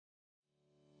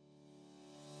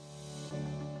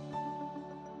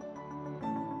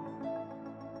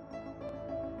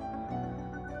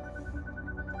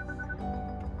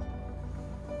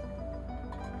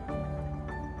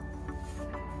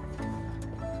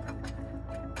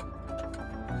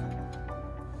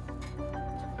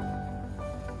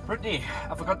Brittany,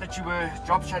 I forgot that you were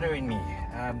job shadowing me.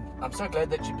 I'm so glad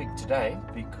that you picked today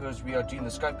because we are doing the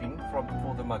scoping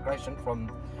for the migration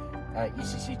from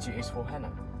ECC to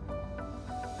S4HANA.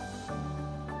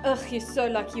 Ugh, you're so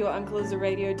lucky your uncle is a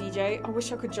radio DJ. I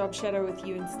wish I could job shadow with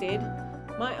you instead.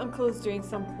 My uncle is doing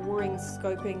some boring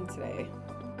scoping today.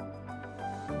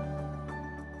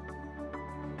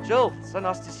 Jill, so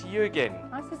nice to see you again.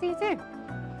 Nice to see you too.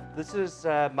 This is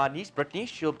my niece Brittany.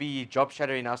 She'll be job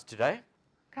shadowing us today.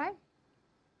 Okay,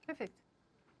 perfect.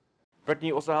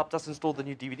 Brittany also helped us install the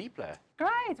new DVD player.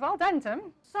 Great, well done,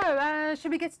 Tim. So,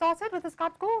 should we get started with the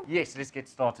Skype call? Yes, let's get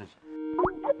started.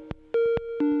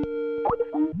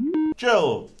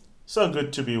 Jill, so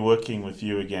good to be working with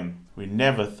you again. We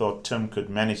never thought Tim could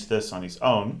manage this on his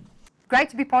own. Great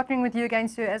to be partnering with you again,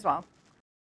 Sue, as well.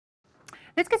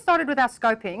 Let's get started with our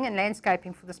scoping and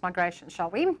landscaping for this migration, shall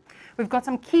we? We've got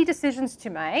some key decisions to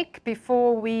make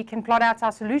before we can plot out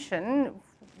our solution,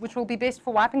 which will be best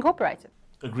for Wipe Incorporated.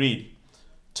 Agreed.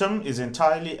 Tim is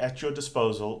entirely at your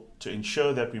disposal to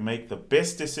ensure that we make the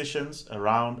best decisions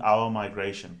around our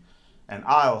migration, and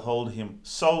I'll hold him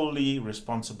solely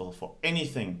responsible for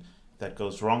anything that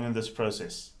goes wrong in this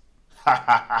process. Ha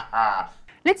ha ha ha!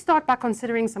 Let's start by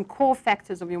considering some core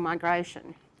factors of your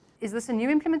migration. Is this a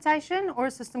new implementation or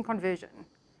a system conversion?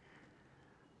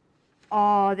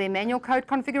 Are there manual code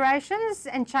configurations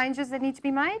and changes that need to be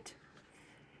made?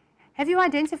 Have you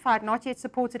identified not yet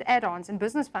supported add-ons and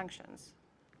business functions?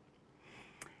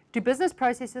 Do business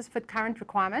processes fit current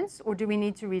requirements, or do we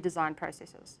need to redesign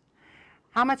processes?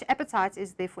 How much appetite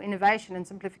is there for innovation and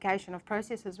simplification of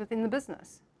processes within the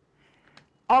business?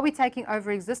 Are we taking over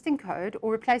existing code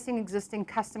or replacing existing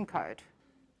custom code?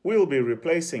 We'll be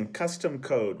replacing custom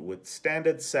code with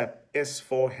standard SAP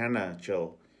S4HANA,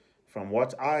 Jill. From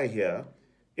what I hear,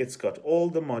 it's got all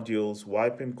the modules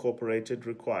Wipe Incorporated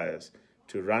requires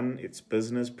to run its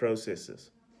business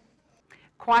processes.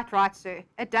 Quite right, sir.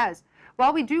 It does.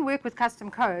 While we do work with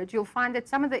custom code, you'll find that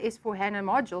some of the S4HANA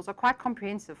modules are quite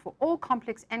comprehensive for all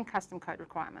complex and custom code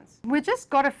requirements. We've just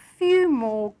got a few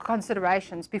more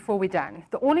considerations before we're done.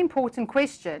 The all-important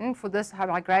question for this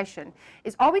migration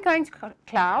is, are we going to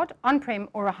cloud, on-prem,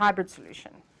 or a hybrid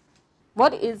solution?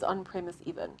 What is on-premise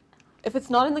even? If it's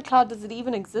not in the cloud, does it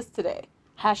even exist today?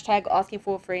 Hashtag asking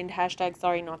for a friend, hashtag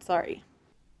sorry not sorry.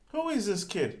 Who is this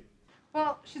kid?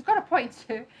 Well, she's got a point,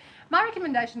 sir. My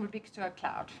recommendation would be to go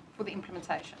cloud for the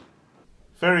implementation.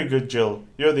 Very good, Jill.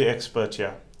 You're the expert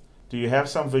here. Do you have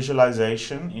some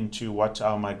visualization into what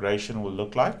our migration will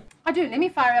look like? I do. Let me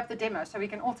fire up the demo so we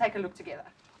can all take a look together.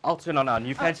 I'll turn on our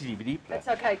new fancy DVD player. That's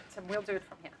okay, Tim. We'll do it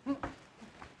from here.